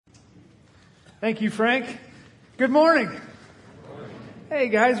Thank you, Frank. Good morning. Hey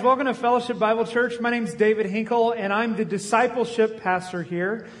guys, welcome to Fellowship Bible Church. My name's David Hinkle and I'm the discipleship pastor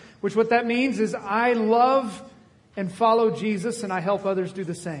here, which what that means is I love and follow Jesus and I help others do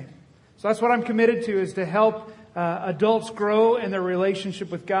the same. So that's what I'm committed to, is to help adults grow in their relationship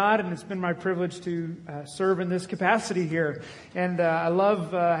with God, and it's been my privilege to serve in this capacity here. And I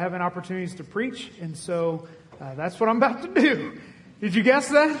love having opportunities to preach, and so that's what I'm about to do. Did you guess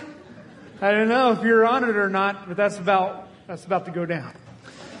that? I don't know if you're on it or not, but that's about to go down.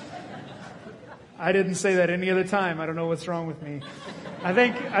 I didn't say that any other time. I don't know what's wrong with me. I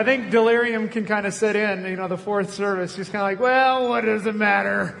think delirium can kind of set in, the fourth service. Just kind of like, well, what does it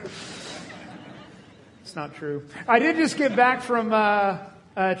matter? It's not true. I did just get back from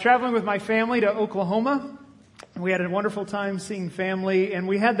traveling with my family to Oklahoma. We had a wonderful time seeing family, and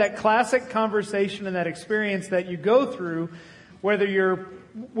we had that classic conversation and that experience that you go through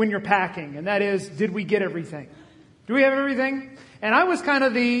when you're packing, and that is, did we get everything? Do we have everything? And I was kind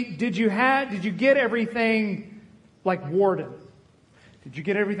of did you get everything like Warden? Did you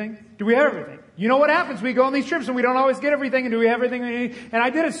get everything? Do we have everything? You know what happens? We go on these trips and we don't always get everything, and do we have everything we need? And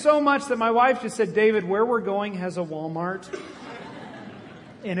I did it so much that my wife just said, David, where we're going has a Walmart.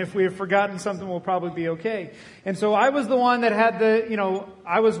 And if we have forgotten something, we'll probably be okay. And so I was the one that had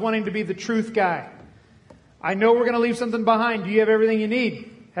I was wanting to be the truth guy. I know we're going to leave something behind. Do you have everything you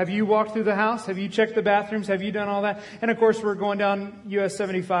need? Have you walked through the house? Have you checked the bathrooms? Have you done all that? And of course, we're going down US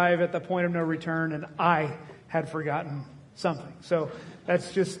 75 at the point of no return, and I had forgotten something. So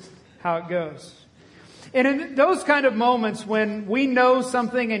that's just how it goes. And in those kind of moments when we know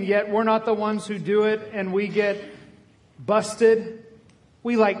something and yet we're not the ones who do it and we get busted,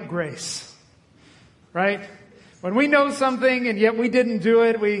 we like grace, right? When we know something and yet we didn't do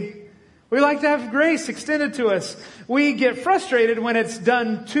it, we like to have grace extended to us. We get frustrated when it's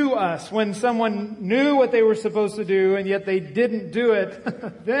done to us. When someone knew what they were supposed to do and yet they didn't do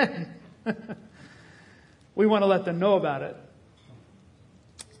it, then we want to let them know about it.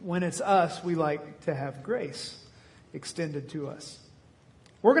 When it's us, we like to have grace extended to us.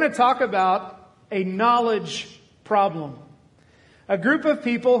 We're going to talk about a knowledge problem. A group of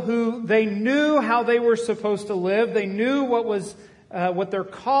people who they knew how they were supposed to live. They knew what their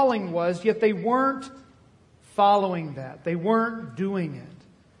calling was, yet they weren't following that. They weren't doing it.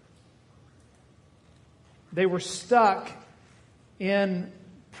 They were stuck in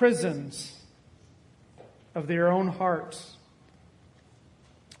prisons of their own hearts.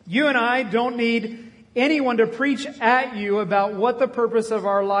 You and I don't need anyone to preach at you about what the purpose of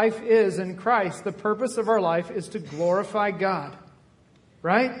our life is in Christ. The purpose of our life is to glorify God.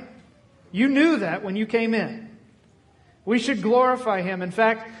 Right? You knew that when you came in. We should glorify Him. In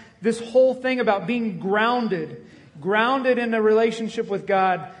fact, this whole thing about being grounded in a relationship with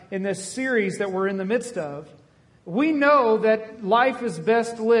God in this series that we're in the midst of, we know that life is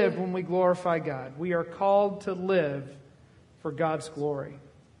best lived when we glorify God. We are called to live for God's glory.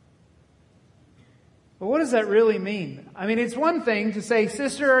 But what does that really mean? I mean, it's one thing to say,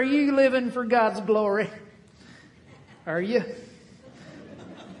 sister, are you living for God's glory? Are you?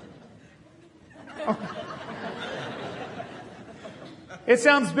 Oh. It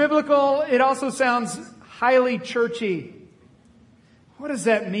sounds biblical. It also sounds highly churchy. What does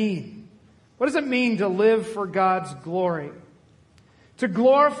that mean? What does it mean to live for God's glory? To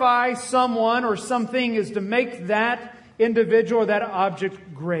glorify someone or something is to make that individual or that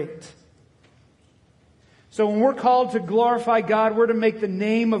object great. So when we're called to glorify God, we're to make the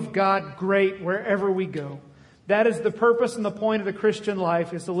name of God great wherever we go. That is the purpose and the point of the Christian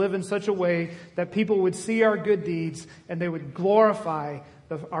life, is to live in such a way that people would see our good deeds and they would glorify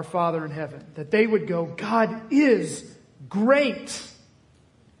our Father in heaven. That they would go, God is great.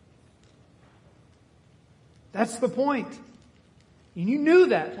 That's the point. And you knew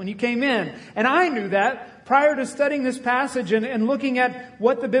that when you came in. And I knew that prior to studying this passage and looking at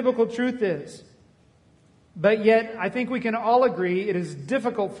what the biblical truth is. But yet, I think we can all agree it is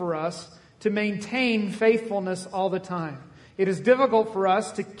difficult for us to maintain faithfulness all the time. It is difficult for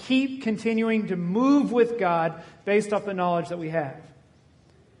us to keep continuing to move with God based off the knowledge that we have.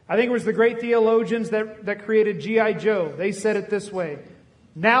 I think it was the great theologians that created G.I. Joe. They said it this way: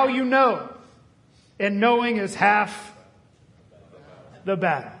 now you know, and knowing is half the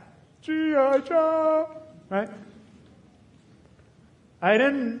battle. G.I. Joe! Right? I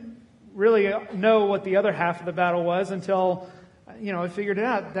didn't really know what the other half of the battle was until, I figured it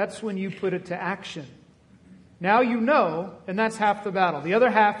out. That's when you put it to action. Now you know, and that's half the battle. The other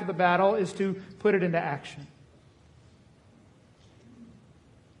half of the battle is to put it into action.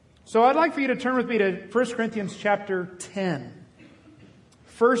 So I'd like for you to turn with me to 1 Corinthians chapter 10.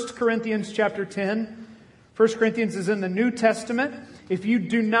 1 Corinthians chapter 10. 1 Corinthians is in the New Testament. If you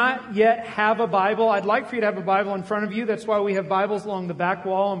do not yet have a Bible, I'd like for you to have a Bible in front of you. That's why we have Bibles along the back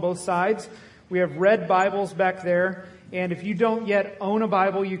wall on both sides. We have red Bibles back there. And if you don't yet own a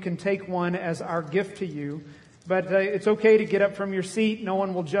Bible, you can take one as our gift to you. But it's okay to get up from your seat. No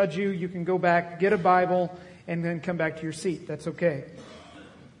one will judge you. You can go back, get a Bible, and then come back to your seat. That's okay.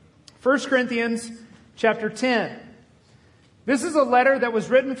 1 Corinthians chapter 10. This is a letter that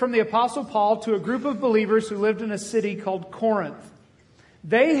was written from the Apostle Paul to a group of believers who lived in a city called Corinth.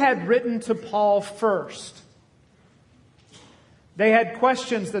 They had written to Paul first. They had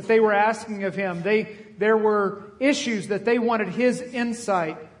questions that they were asking of him. There were issues that they wanted his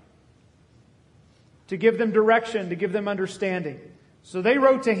insight to give them direction, to give them understanding. So they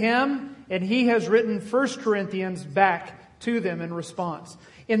wrote to him, and he has written 1 Corinthians back to them in response.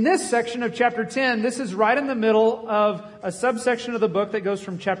 In this section of chapter 10, this is right in the middle of a subsection of the book that goes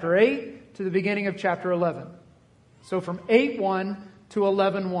from chapter 8 to the beginning of chapter 11. So from 8:1 to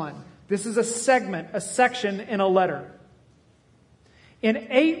 11:1. This is a segment, a section in a letter. In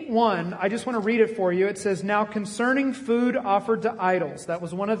 8:1, I just want to read it for you. It says, "Now concerning food offered to idols." That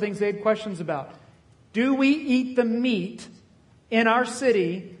was one of the things they had questions about. Do we eat the meat in our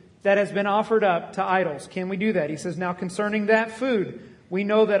city that has been offered up to idols? Can we do that? He says, "Now concerning that food, we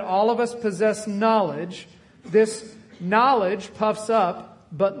know that all of us possess knowledge. This knowledge puffs up,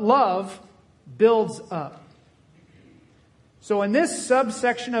 but love builds up." So in this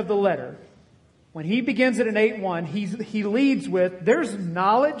subsection of the letter, when he begins it in 8:1, he leads with, there's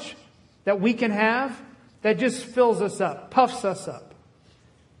knowledge that we can have that just fills us up, puffs us up,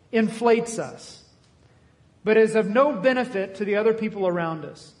 inflates us, but is of no benefit to the other people around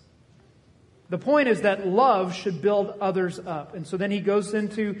us. The point is that love should build others up. And so then he goes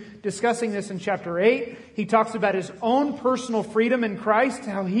into discussing this in chapter 8. He talks about his own personal freedom in Christ,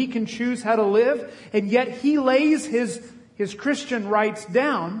 how he can choose how to live, and yet he lays his Christian rights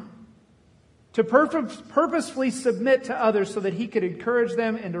down to purposefully submit to others so that he could encourage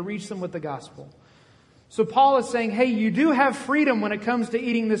them and to reach them with the gospel. So Paul is saying, hey, you do have freedom when it comes to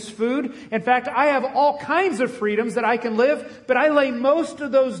eating this food. In fact, I have all kinds of freedoms that I can live, but I lay most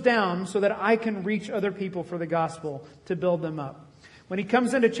of those down so that I can reach other people for the gospel to build them up. When he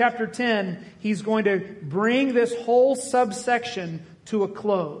comes into chapter 10, he's going to bring this whole subsection to a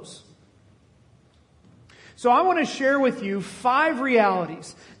close. So I want to share with you 5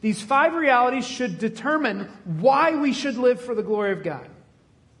 realities. These 5 realities should determine why we should live for the glory of God.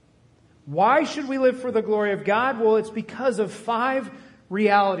 Why should we live for the glory of God? Well, it's because of 5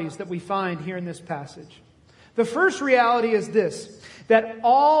 realities that we find here in this passage. The first reality is this, that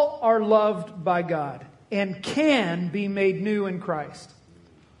all are loved by God and can be made new in Christ.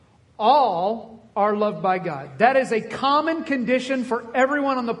 All are loved by God. That is a common condition for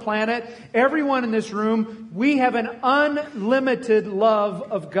everyone on the planet, everyone in this room. We have an unlimited love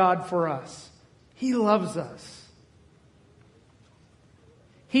of God for us. He loves us.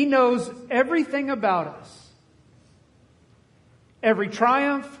 He knows everything about us. Every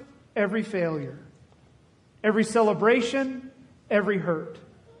triumph, every failure, every celebration, every hurt.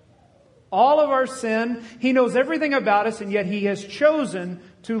 All of our sin. He knows everything about us, and yet He has chosen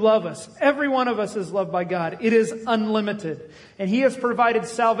to love us. Every one of us is loved by God. It is unlimited. And He has provided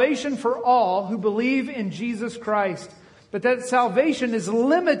salvation for all who believe in Jesus Christ. But that salvation is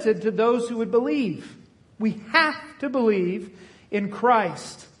limited to those who would believe. We have to believe in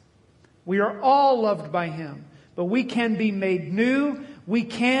Christ. We are all loved by Him. But we can be made new. We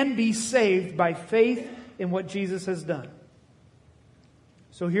can be saved by faith in what Jesus has done.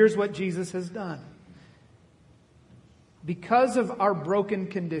 So here's what Jesus has done. Because of our broken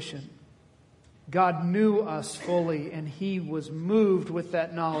condition, God knew us fully, and He was moved with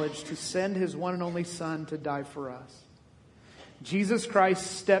that knowledge to send His one and only Son to die for us. Jesus Christ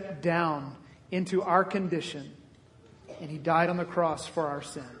stepped down into our condition, and He died on the cross for our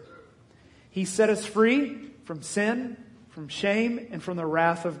sin. He set us free from sin, from shame, and from the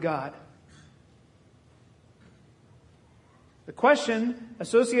wrath of God. The question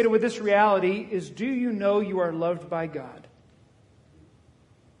associated with this reality is, do you know you are loved by God?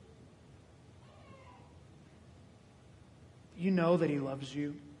 Do you know that He loves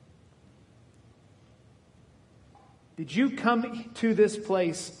you? Did you come to this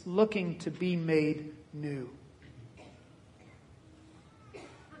place looking to be made new?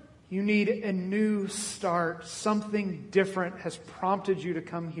 You need a new start. Something different has prompted you to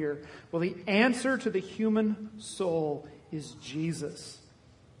come here. Well, the answer to the human soul is Jesus.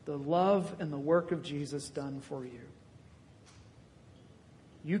 The love and the work of Jesus done for you.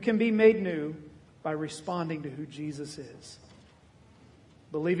 You can be made new by responding to who Jesus is.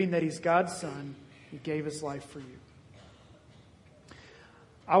 Believing that He's God's Son, He gave His life for you.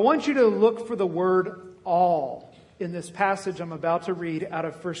 I want you to look for the word all in this passage I'm about to read out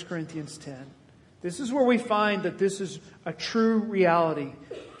of 1 Corinthians 10. This is where we find that this is a true reality.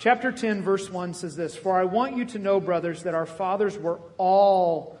 Chapter 10, verse 1 says this, "For I want you to know, brothers, that our fathers were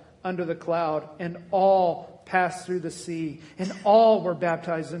all under the cloud, and all passed through the sea, and all were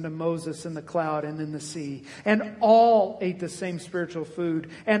baptized into Moses in the cloud and in the sea, and all ate the same spiritual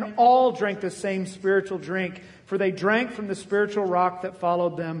food, and all drank the same spiritual drink, for they drank from the spiritual rock that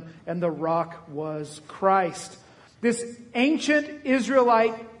followed them, and the rock was Christ." This ancient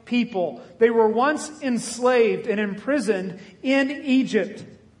Israelite people, they were once enslaved and imprisoned in Egypt.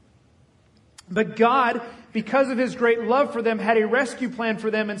 But God, because of His great love for them, had a rescue plan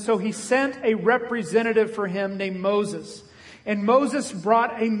for them. And so He sent a representative for Him named Moses. And Moses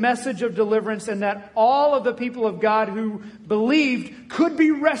brought a message of deliverance, and that all of the people of God who believed could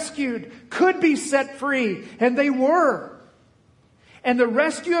be rescued, could be set free. And they were. And the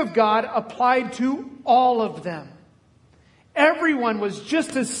rescue of God applied to all of them. Everyone was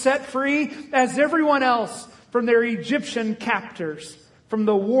just as set free as everyone else from their Egyptian captors, from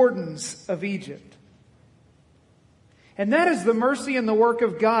the wardens of Egypt. And that is the mercy and the work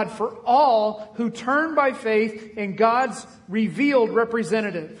of God for all who turn by faith in God's revealed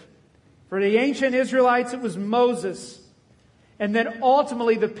representative. For the ancient Israelites, it was Moses. And then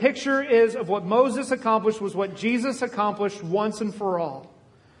ultimately the picture is of what Moses accomplished was what Jesus accomplished once and for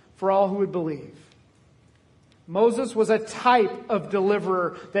all who would believe. Moses was a type of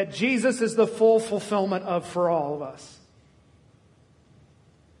deliverer that Jesus is the full fulfillment of for all of us.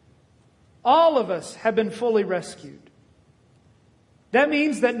 All of us have been fully rescued. That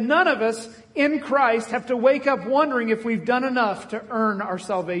means that none of us in Christ have to wake up wondering if we've done enough to earn our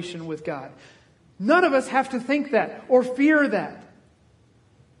salvation with God. None of us have to think that or fear that.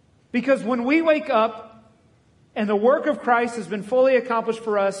 Because when we wake up and the work of Christ has been fully accomplished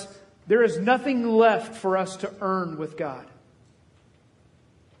for us, there is nothing left for us to earn with God.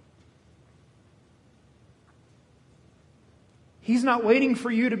 He's not waiting for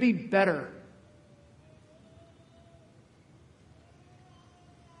you to be better.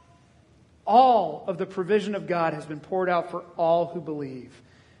 All of the provision of God has been poured out for all who believe.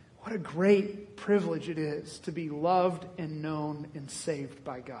 What a great privilege it is to be loved and known and saved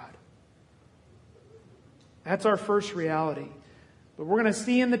by God. That's our first reality. But we're going to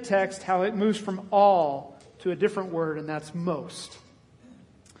see in the text how it moves from all to a different word, and that's most.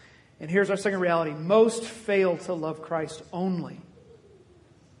 And here's our second reality. Most fail to love Christ only.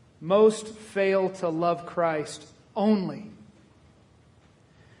 Most fail to love Christ only.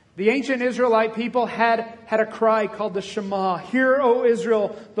 The ancient Israelite people had a cry called the Shema. Hear, O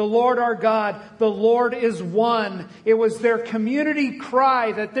Israel, the Lord our God, the Lord is one. It was their community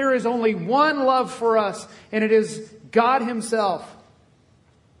cry that there is only one love for us, and it is God Himself.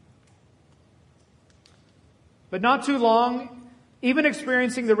 But not too long, even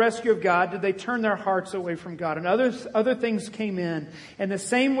experiencing the rescue of God, did they turn their hearts away from God. And other things came in. And the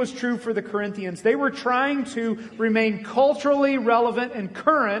same was true for the Corinthians. They were trying to remain culturally relevant and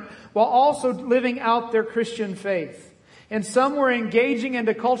current while also living out their Christian faith. And some were engaging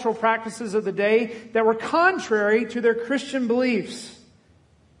into cultural practices of the day that were contrary to their Christian beliefs.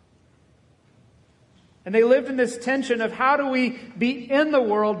 And they lived in this tension of how do we be in the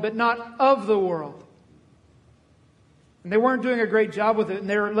world but not of the world. And they weren't doing a great job with it. And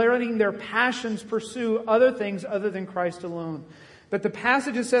they were letting their passions pursue other things other than Christ alone. But the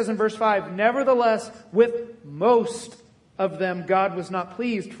passage says in verse 5, nevertheless, with most of them God was not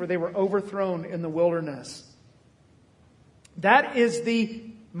pleased, for they were overthrown in the wilderness. That is the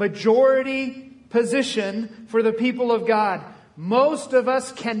majority position for the people of God. Most of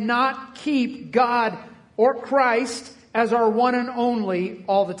us cannot keep God or Christ as our one and only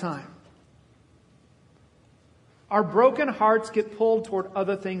all the time. Our broken hearts get pulled toward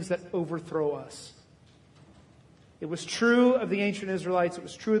other things that overthrow us. It was true of the ancient Israelites. It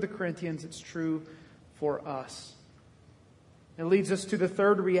was true of the Corinthians. It's true for us. It leads us to the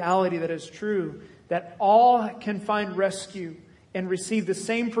third reality that is true, that all can find rescue and receive the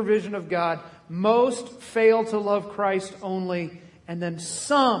same provision of God. Most fail to love Christ only, and then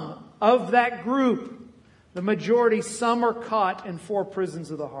some of that group, the majority, some are caught in four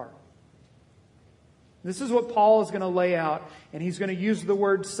prisons of the heart. This is what Paul is going to lay out, and he's going to use the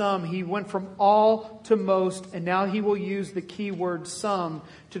word some. He went from all to most, and now he will use the key word some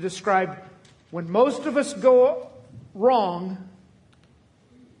to describe when most of us go wrong,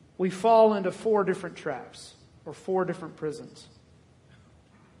 we fall into four different traps or four different prisons.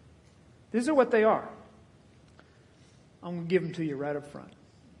 These are what they are. I'm going to give them to you right up front.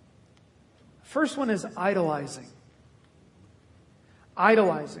 First one is idolizing.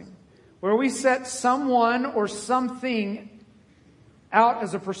 Idolizing, where we set someone or something out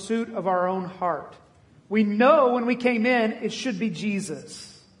as a pursuit of our own heart. We know when we came in, it should be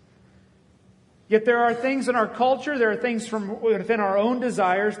Jesus. Yet there are things in our culture, there are things from within our own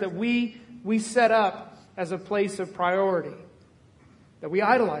desires that we set up as a place of priority. That we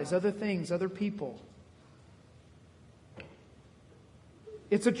idolize other things, other people.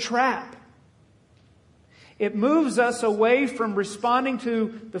 It's a trap. It moves us away from responding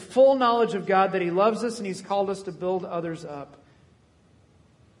to the full knowledge of God that He loves us and He's called us to build others up.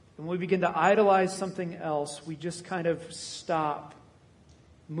 And when we begin to idolize something else, we just kind of stop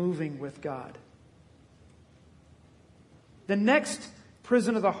moving with God. The next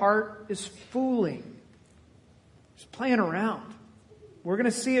prison of the heart is fooling. Just playing around. We're going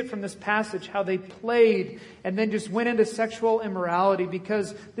to see it from this passage, how they played and then just went into sexual immorality,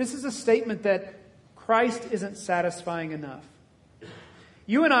 because this is a statement that Christ isn't satisfying enough.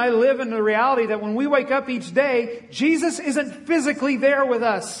 You and I live in the reality that when we wake up each day, Jesus isn't physically there with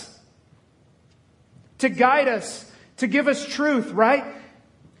us to guide us, to give us truth, right?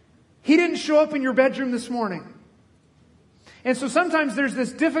 He didn't show up in your bedroom this morning. And so sometimes there's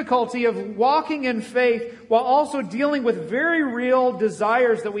this difficulty of walking in faith while also dealing with very real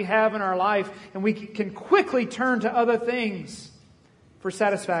desires that we have in our life. And we can quickly turn to other things for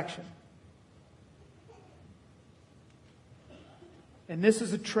satisfaction. And this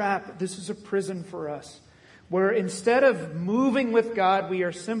is a trap. This is a prison for us. Where instead of moving with God, we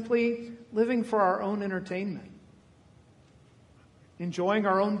are simply living for our own entertainment. Enjoying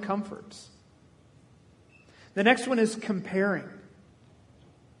our own comforts. The next one is comparing.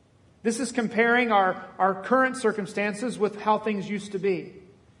 This is comparing our current circumstances with how things used to be.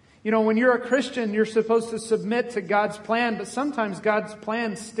 You know, when you're a Christian, you're supposed to submit to God's plan, but sometimes God's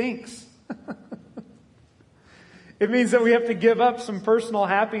plan stinks. It means that we have to give up some personal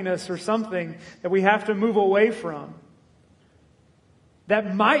happiness or something that we have to move away from.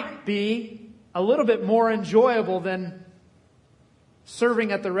 That might be a little bit more enjoyable than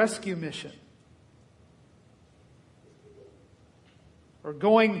serving at the rescue mission. Or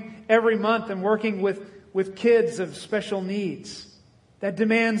going every month and working with kids of special needs. That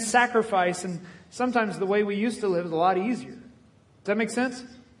demands sacrifice, and sometimes the way we used to live is a lot easier. Does that make sense?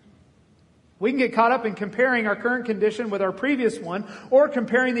 We can get caught up in comparing our current condition with our previous one, or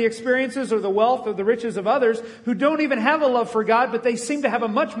comparing the experiences or the wealth or the riches of others who don't even have a love for God, but they seem to have a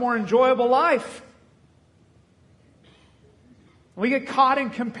much more enjoyable life. We get caught in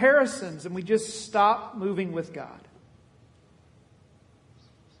comparisons and we just stop moving with God.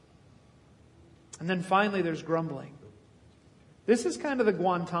 And then finally, there's grumbling. This is kind of the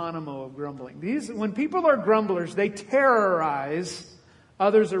Guantanamo of grumbling. When people are grumblers, they terrorize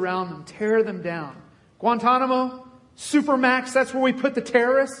others around them, tear them down. Guantanamo, Supermax, that's where we put the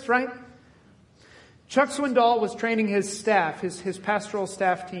terrorists, right? Chuck Swindoll was training his staff, his pastoral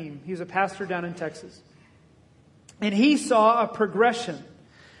staff team. He's a pastor down in Texas. And he saw a progression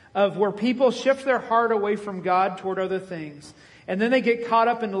of where people shift their heart away from God toward other things. And then they get caught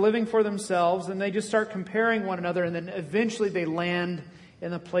up into living for themselves, and they just start comparing one another, and then eventually they land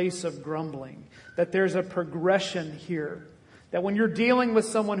in a place of grumbling. That there's a progression here. That when you're dealing with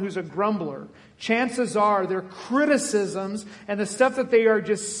someone who's a grumbler, chances are their criticisms and the stuff that they are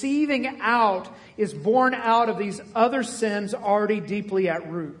just seething out is born out of these other sins already deeply at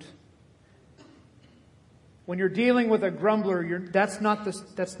root. When you're dealing with a grumbler, that's not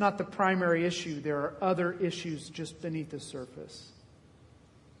the primary issue. There are other issues just beneath the surface.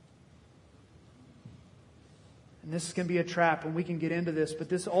 And this can be a trap, and we can get into this, but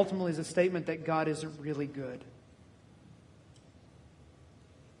this ultimately is a statement that God isn't really good.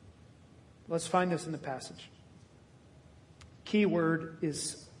 Let's find this in the passage. Key word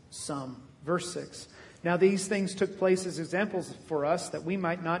is some. Verse 6. Now these things took place as examples for us, that we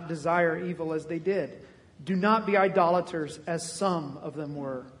might not desire evil as they did. Do not be idolaters, as some of them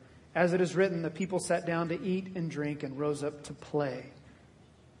were. As it is written, the people sat down to eat and drink and rose up to play.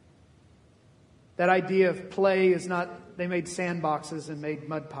 That idea of play is not, they made sandboxes and made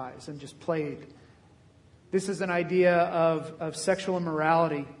mud pies and just played. This is an idea of sexual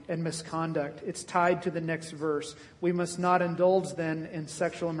immorality and misconduct. It's tied to the next verse. We must not indulge then in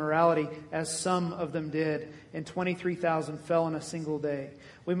sexual immorality, as some of them did, and 23,000 fell in a single day.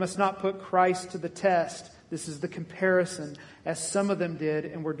 We must not put Christ to the test. This is the comparison, as some of them did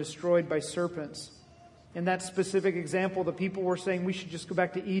and were destroyed by serpents. In that specific example, the people were saying we should just go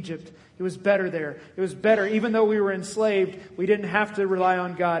back to Egypt. It was better there. It was better. Even though we were enslaved, we didn't have to rely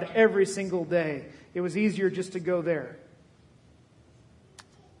on God every single day. It was easier just to go there.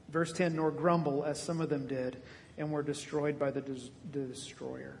 Verse 10, nor grumble as some of them did and were destroyed by the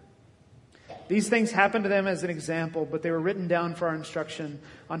destroyer. These things happened to them as an example, but they were written down for our instruction,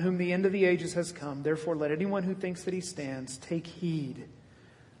 on whom the end of the ages has come. Therefore, let anyone who thinks that he stands take heed,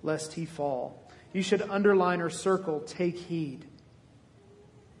 lest he fall. You should underline or circle, take heed.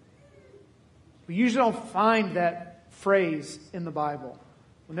 We usually don't find that phrase in the Bible.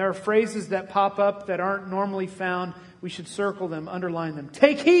 When there are phrases that pop up that aren't normally found, we should circle them, underline them.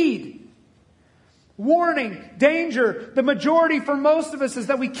 Take heed! Warning, danger. The majority for most of us is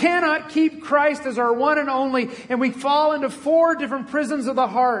that we cannot keep Christ as our one and only, and we fall into 4 different prisons of the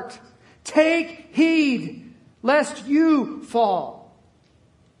heart. Take heed, lest you fall.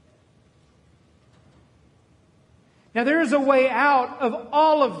 Now there is a way out of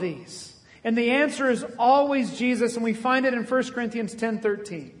all of these, and the answer is always Jesus, and we find it in 1 Corinthians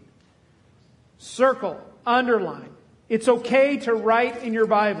 10:13. Circle, underline. It's okay to write in your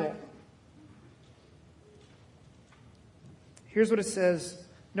Bible. Here's what it says.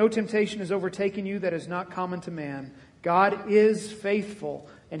 No temptation has overtaken you that is not common to man. God is faithful,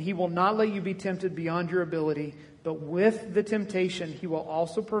 and He will not let you be tempted beyond your ability. But with the temptation, He will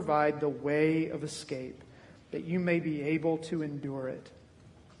also provide the way of escape, that you may be able to endure it.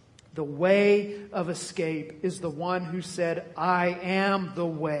 The way of escape is the one who said, I am the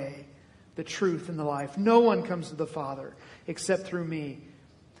way, the truth, and the life. No one comes to the Father except through me.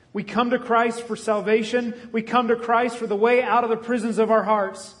 We come to Christ for salvation. We come to Christ for the way out of the prisons of our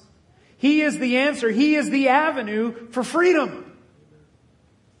hearts. He is the answer. He is the avenue for freedom.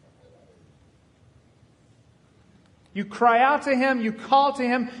 You cry out to Him. You call to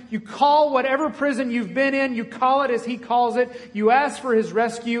Him. You call whatever prison you've been in. You call it as He calls it. You ask for His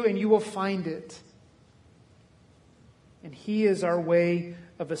rescue and you will find it. And He is our way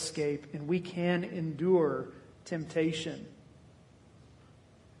of escape. And we can endure temptation.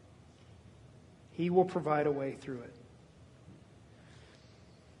 He will provide a way through it.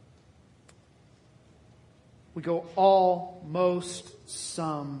 We go all, most,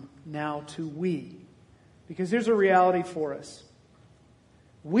 some, now to we. Because here's a reality for us.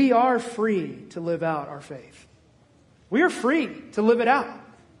 We are free to live out our faith. We are free to live it out.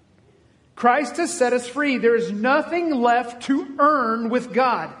 Christ has set us free. There is nothing left to earn with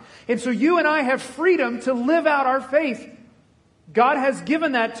God. And so you and I have freedom to live out our faith. God has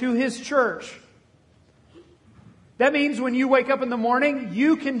given that to His church. That means when you wake up in the morning,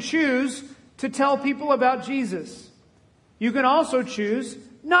 you can choose to tell people about Jesus. You can also choose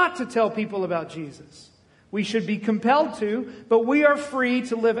not to tell people about Jesus. We should be compelled to, but we are free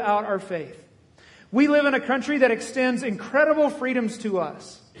to live out our faith. We live in a country that extends incredible freedoms to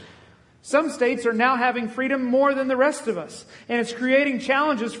us. Some states are now having freedom more than the rest of us. And it's creating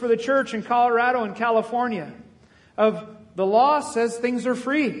challenges for the church in Colorado and California. The law says things are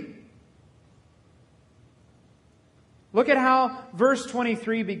free. Look at how verse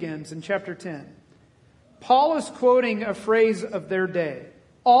 23 begins in chapter 10. Paul is quoting a phrase of their day.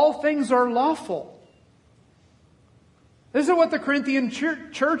 All things are lawful. This is what the Corinthian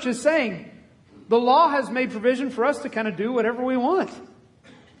church is saying. The law has made provision for us to kind of do whatever we want.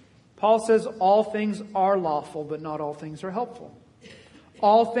 Paul says all things are lawful, but not all things are helpful.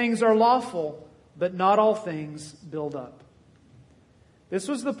 All things are lawful, but not all things build up. This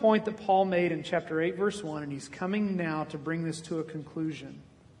was the point that Paul made in chapter 8, verse 1, and he's coming now to bring this to a conclusion.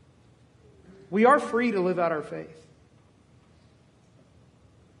 We are free to live out our faith.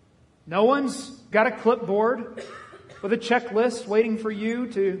 No one's got a clipboard with a checklist waiting for you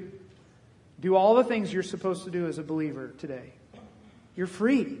to do all the things you're supposed to do as a believer today. You're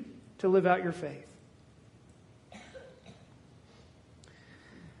free to live out your faith.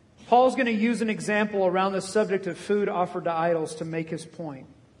 Paul's going to use an example around the subject of food offered to idols to make his point.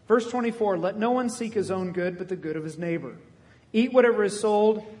 Verse 24, let no one seek his own good, but the good of his neighbor. Eat whatever is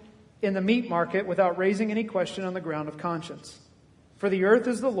sold in the meat market without raising any question on the ground of conscience. For the earth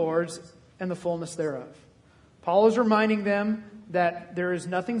is the Lord's and the fullness thereof. Paul is reminding them that there is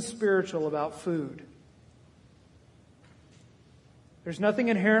nothing spiritual about food. There's nothing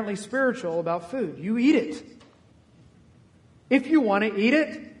inherently spiritual about food. You eat it. If you want to eat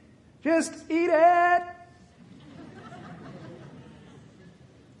it, just eat it.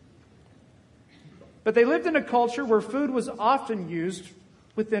 But they lived in a culture where food was often used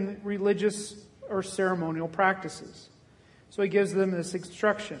within religious or ceremonial practices. So he gives them this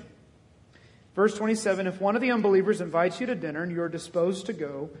instruction. Verse 27, if one of the unbelievers invites you to dinner and you are disposed to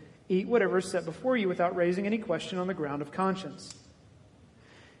go, eat whatever is set before you without raising any question on the ground of conscience.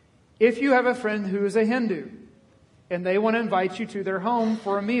 If you have a friend who is a Hindu, and they want to invite you to their home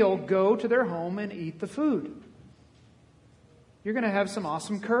for a meal, go to their home and eat the food. You're going to have some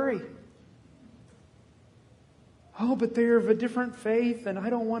awesome curry. Oh, but they're of a different faith and I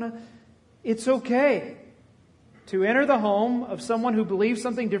don't want to. It's okay to enter the home of someone who believes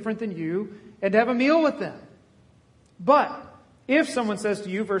something different than you and to have a meal with them. But if someone says to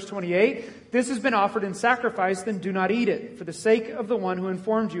you, verse 28, this has been offered in sacrifice, then do not eat it, for the sake of the one who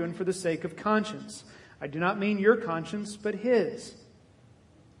informed you and for the sake of conscience. I do not mean your conscience, but his.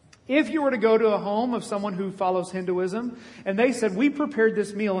 If you were to go to a home of someone who follows Hinduism, and they said, we prepared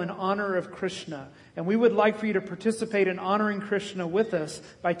this meal in honor of Krishna, and we would like for you to participate in honoring Krishna with us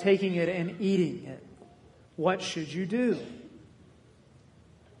by taking it and eating it, what should you do?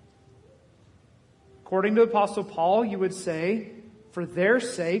 According to Apostle Paul, you would say, for their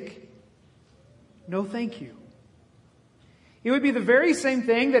sake, no thank you. It would be the very same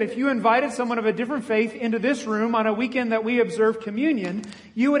thing that if you invited someone of a different faith into this room on a weekend that we observe communion,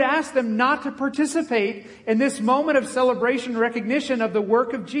 you would ask them not to participate in this moment of celebration and recognition of the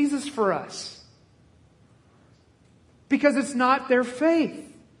work of Jesus for us. Because it's not their faith.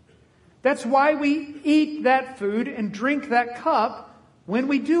 That's why we eat that food and drink that cup when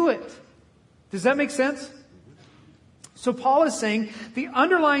we do it. Does that make sense? So Paul is saying the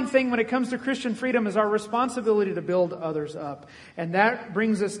underlying thing when it comes to Christian freedom is our responsibility to build others up. And that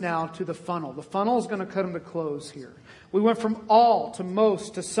brings us now to the funnel. The funnel is going to come to close here. We went from all to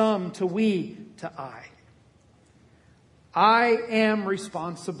most to some to we to I. I am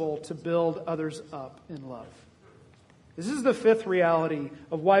responsible to build others up in love. This is the fifth reality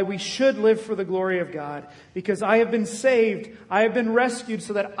of why we should live for the glory of God. Because I have been saved, I have been rescued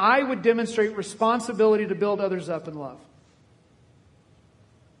so that I would demonstrate responsibility to build others up in love.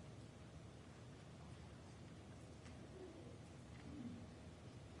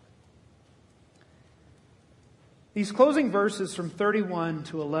 These closing verses from 31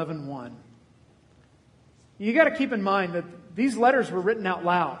 to 11:1. You got to keep in mind that these letters were written out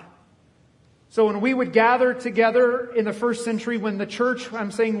loud. So when we would gather together in the first century, when the church,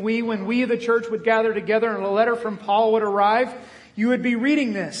 when we the church would gather together and a letter from Paul would arrive, you would be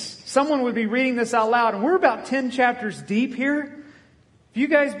reading this. Someone would be reading this out loud. And we're about 10 chapters deep here. Have you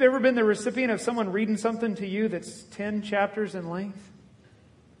guys ever been the recipient of someone reading something to you that's 10 chapters in length?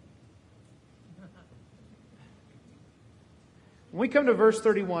 When we come to verse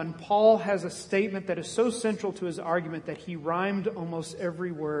 31, Paul has a statement that is so central to his argument that he rhymed almost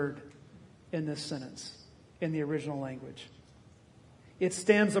every word in this sentence in the original language. It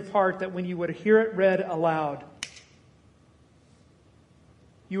stands apart that when you would hear it read aloud,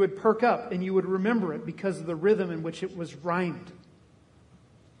 you would perk up and you would remember it because of the rhythm in which it was rhymed.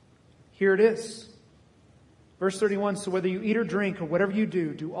 Here it is. Verse 31, so whether you eat or drink or whatever you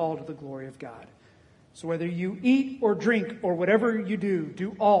do, do all to the glory of God. So whether you eat or drink or whatever you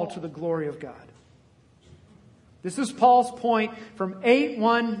do all to the glory of God. This is Paul's point from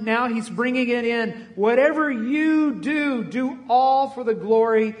 8:1. Now he's bringing it in. Whatever you do all for the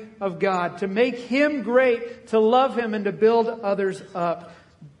glory of God. To make Him great, to love Him, and to build others up.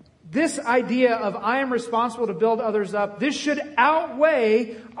 This idea of I am responsible to build others up, this should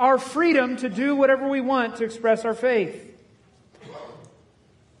outweigh our freedom to do whatever we want to express our faith.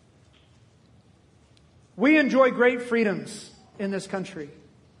 We enjoy great freedoms in this country.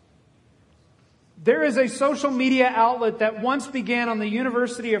 There is a social media outlet that once began on the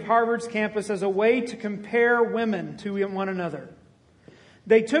University of Harvard's campus as a way to compare women to one another.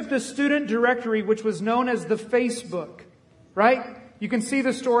 They took the student directory, which was known as the Facebook, right? You can see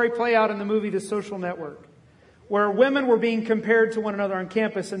the story play out in the movie The Social Network, where women were being compared to one another on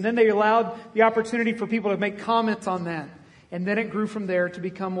campus, and then they allowed the opportunity for people to make comments on that. And then it grew from there to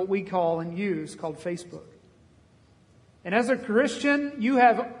become what we call and use called Facebook. And as a Christian, you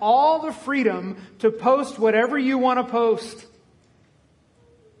have all the freedom to post whatever you want to post.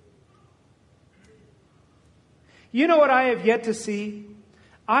 You know what I have yet to see?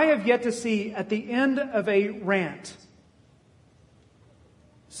 I have yet to see at the end of a rant,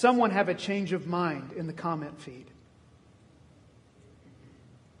 someone have a change of mind in the comment feed.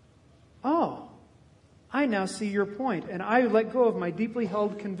 Oh, I now see your point, and I let go of my deeply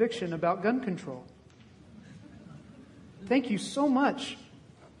held conviction about gun control. Thank you so much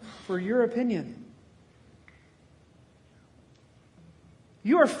for your opinion.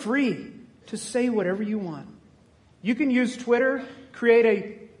 You are free to say whatever you want. You can use Twitter, create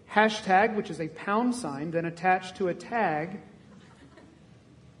a hashtag, which is a $, then attached to a tag,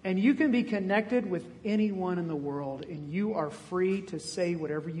 and you can be connected with anyone in the world, and you are free to say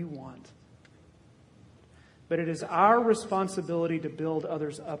whatever you want. But it is our responsibility to build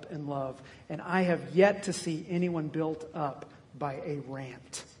others up in love. And I have yet to see anyone built up by a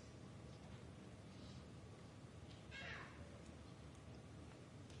rant.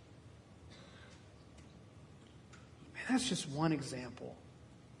 That's just one example.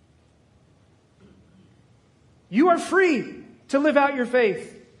 You are free to live out your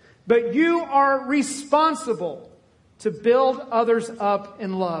faith, but you are responsible to build others up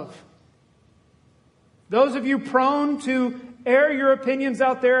in love. Those of you prone to air your opinions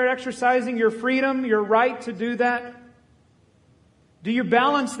out there, exercising your freedom, your right to do that, do you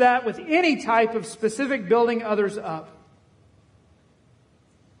balance that with any type of specific building others up?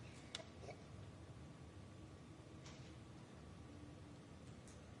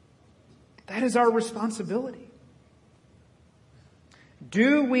 That is our responsibility.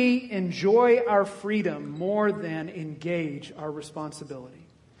 Do we enjoy our freedom more than engage our responsibility?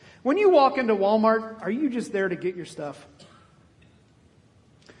 When you walk into Walmart, are you just there to get your stuff?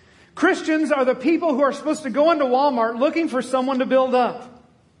 Christians are the people who are supposed to go into Walmart looking for someone to build up.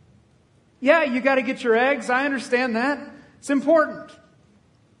 Yeah, you got to get your eggs. I understand that. It's important.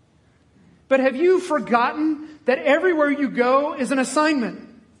 But have you forgotten that everywhere you go is an assignment?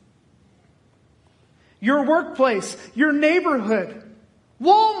 Your workplace, your neighborhood,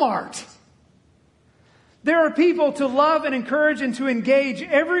 Walmart. There are people to love and encourage and to engage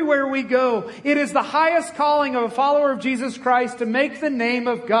everywhere we go. It is the highest calling of a follower of Jesus Christ to make the name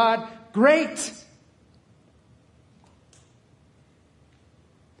of God great.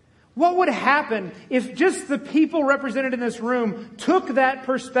 What would happen if just the people represented in this room took that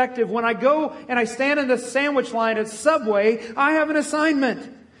perspective? When I go and I stand in the sandwich line at Subway, I have an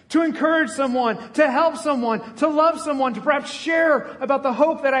assignment. To encourage someone, to help someone, to love someone, to perhaps share about the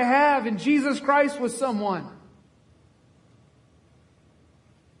hope that I have in Jesus Christ with someone.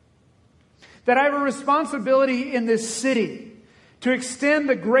 That I have a responsibility in this city to extend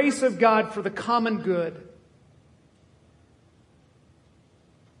the grace of God for the common good.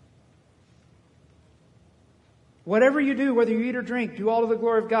 Whatever you do, whether you eat or drink, do all to the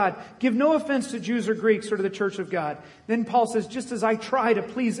glory of God. Give no offense to Jews or Greeks or to the church of God. Then Paul says, just as I try to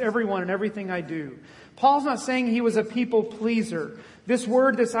please everyone in everything I do. Paul's not saying he was a people pleaser. This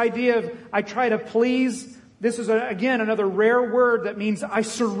word, this idea of I try to please, this is again another rare word that means I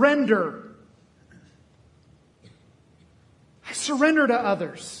surrender. I surrender to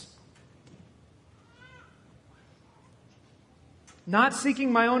others. Not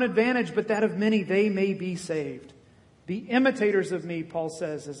seeking my own advantage, but that of many, they may be saved. Be imitators of me, Paul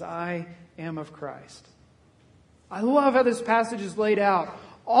says, as I am of Christ. I love how this passage is laid out.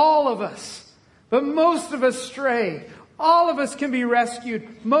 All of us, but most of us stray. All of us can be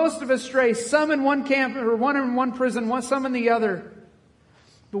rescued. Most of us stray. Some in one camp, or one in one prison, some in the other.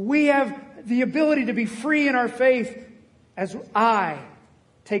 But we have the ability to be free in our faith as I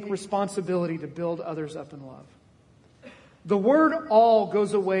take responsibility to build others up in love. The word all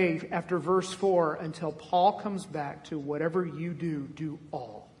goes away after verse 4 until Paul comes back to whatever you do, do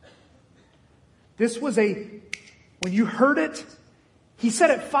all. This was when you heard it, he said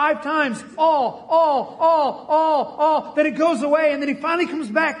it 5 times, all. Then it goes away and then he finally comes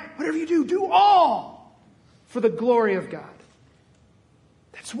back, whatever you do, do all for the glory of God.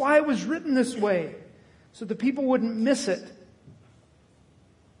 That's why it was written this way, so the people wouldn't miss it.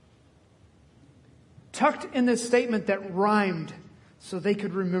 Tucked in this statement that rhymed so they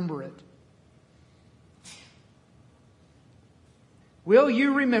could remember it. Will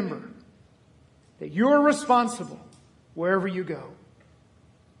you remember that you're responsible wherever you go?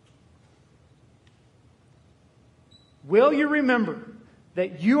 Will you remember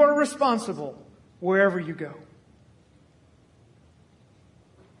that you are responsible wherever you go?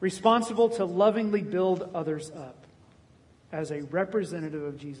 Responsible to lovingly build others up as a representative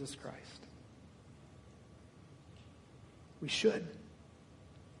of Jesus Christ. We should.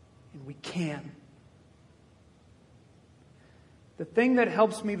 And we can. The thing that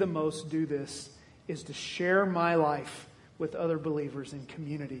helps me the most do this is to share my life with other believers in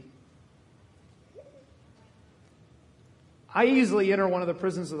community. I easily enter one of the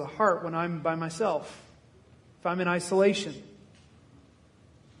prisons of the heart when I'm by myself, if I'm in isolation.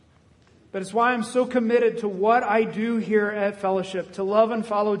 But it's why I'm so committed to what I do here at Fellowship, to love and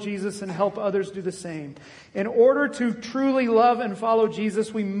follow Jesus and help others do the same. In order to truly love and follow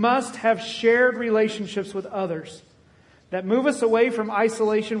Jesus, we must have shared relationships with others that move us away from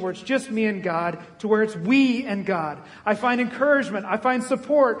isolation where it's just me and God to where it's we and God. I find encouragement, I find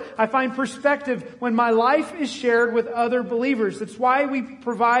support, I find perspective when my life is shared with other believers. That's why we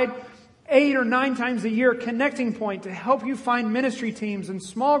provide 8 or 9 times a year Connecting Point to help you find ministry teams and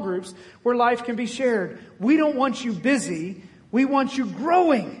small groups where life can be shared. We don't want you busy. We want you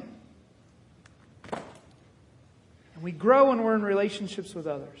growing. And we grow when we're in relationships with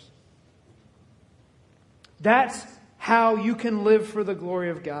others. That's how you can live for the glory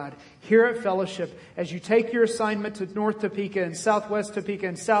of God here at Fellowship as you take your assignment to North Topeka and Southwest Topeka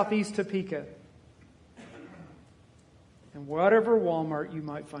and Southeast Topeka. And whatever Walmart you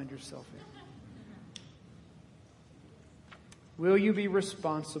might find yourself in. Will you be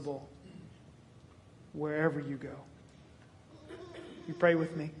responsible wherever you go? You pray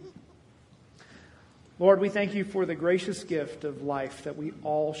with me. Lord, we thank you for the gracious gift of life that we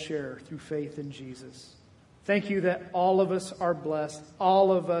all share through faith in Jesus. Thank you that all of us are blessed.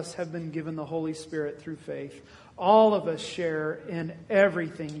 All of us have been given the Holy Spirit through faith. All of us share in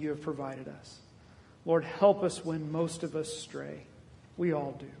everything you have provided us. Lord, help us when most of us stray. We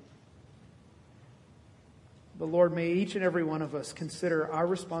all do. But Lord, may each and every one of us consider our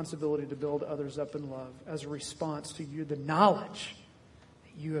responsibility to build others up in love as a response to you, the knowledge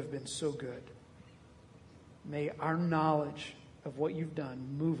that you have been so good. May our knowledge of what you've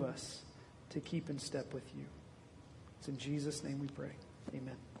done move us to keep in step with you. It's in Jesus' name we pray.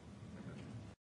 Amen.